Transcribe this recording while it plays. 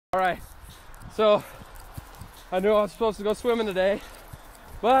All right, so I knew I was supposed to go swimming today,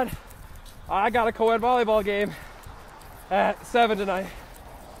 but I got a co-ed volleyball game at 7 tonight.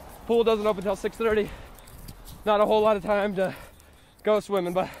 Pool doesn't open until 6:30. Not a whole lot of time to go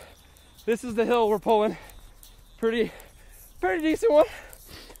swimming, but this is the hill we're pulling. Pretty decent one.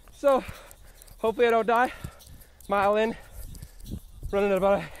 So hopefully I don't die. Mile in, running at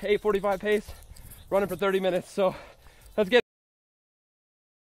about an 8:45 pace, running for 30 minutes. So let's get.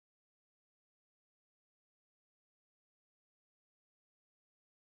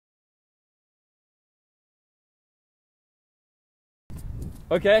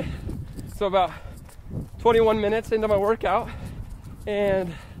 Okay, so about 21 minutes into my workout,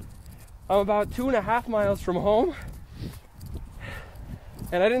 and I'm about 2.5 miles from home,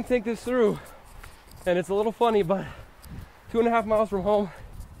 and I didn't think this through, and it's a little funny, but 2.5 miles from home,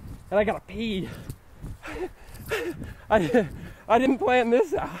 and I gotta pee. I didn't plan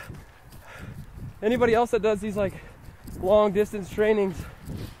this out. Anybody else that does these like long distance trainings,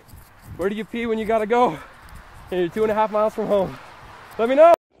 where do you pee when you gotta go? And you're 2.5 miles from home. Let me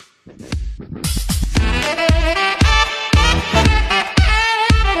know.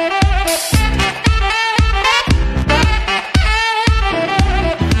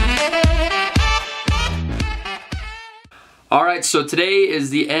 All right, so today is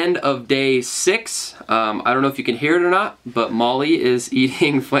the end of day 6. I don't know if you can hear it or not, but Molly is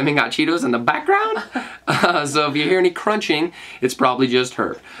eating Flaming Hot Cheetos in the background. So if you hear any crunching, it's probably just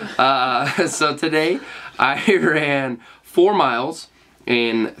her. So today I ran 4 miles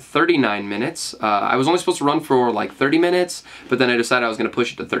in 39 minutes. I was only supposed to run for like 30 minutes, but then I decided I was gonna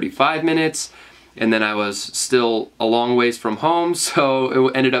push it to 35 minutes, and then I was still a long ways from home, so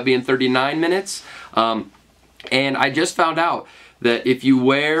it ended up being 39 minutes. And I just found out that if you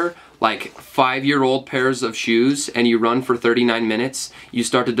wear like 5-year-old pairs of shoes and you run for 39 minutes, you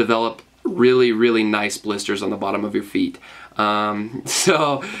start to develop really nice blisters on the bottom of your feet.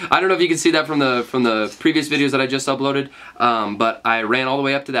 So I don't know if you can see that from the previous videos that I just uploaded, but I ran all the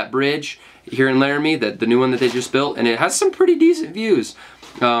way up to that bridge here in Laramie, the new one that they just built, and it has some pretty decent views.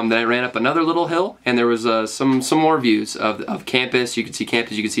 Then I ran up another little hill, and there was some more views of campus. You could see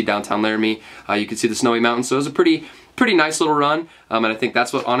campus, you could see downtown Laramie, you could see the snowy mountains. So it was a pretty nice little run, and I think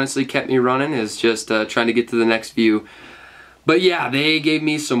that's what honestly kept me running, is just trying to get to the next view. But yeah, they gave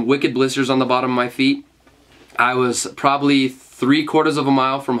me some wicked blisters on the bottom of my feet. I was probably 3/4 of a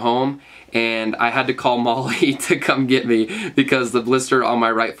mile from home, and I had to call Molly to come get me because the blister on my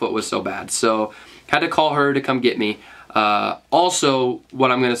right foot was so bad. So had to call her to come get me. Also,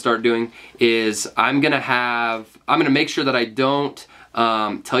 what I'm going to start doing is I'm going to make sure that I don't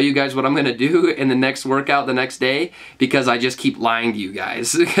tell you guys what I'm going to do in the next workout the next day, because I just keep lying to you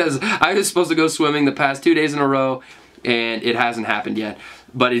guys. Because I was supposed to go swimming the past 2 days in a row, and it hasn't happened yet.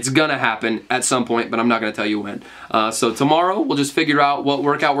 But it's gonna happen at some point, but I'm not gonna tell you when. So tomorrow we'll just figure out what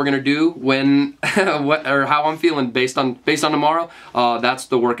workout we're gonna do, when, or how I'm feeling based on tomorrow. That's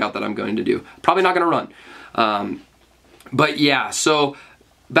the workout that I'm going to do. Probably not gonna run. But yeah, so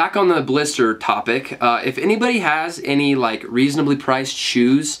back on the blister topic, if anybody has any like reasonably priced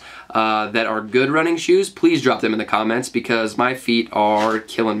shoes that are good running shoes, please drop them in the comments, because my feet are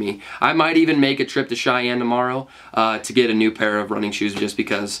killing me. I might even make a trip to Cheyenne tomorrow to get a new pair of running shoes, just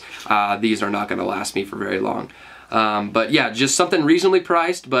because these are not going to last me for very long. But yeah, just something reasonably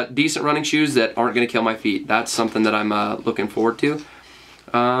priced but decent running shoes that aren't going to kill my feet. That's something that I'm looking forward to.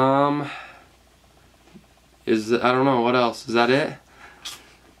 I don't know, what else? Is that it?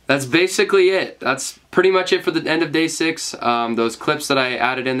 That's basically it. That's pretty much it for the end of day 6. Those clips that I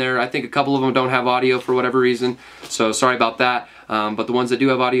added in there, I think a couple of them don't have audio for whatever reason, so sorry about that. But the ones that do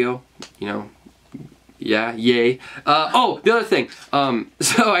have audio, you know, yeah, yay. Oh, the other thing,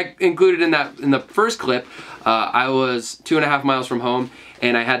 so I included in the first clip, I was 2.5 miles from home,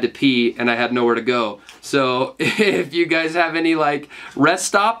 and I had to pee, and I had nowhere to go. So if you guys have any like rest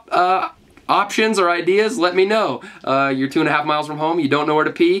stop options or ideas, let me know. You're 2.5 miles from home, you don't know where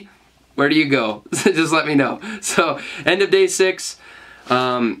to pee, where do you go? Just let me know. So end of day 6.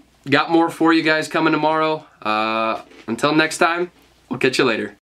 Got more for you guys coming tomorrow. Until next time, we'll catch you later.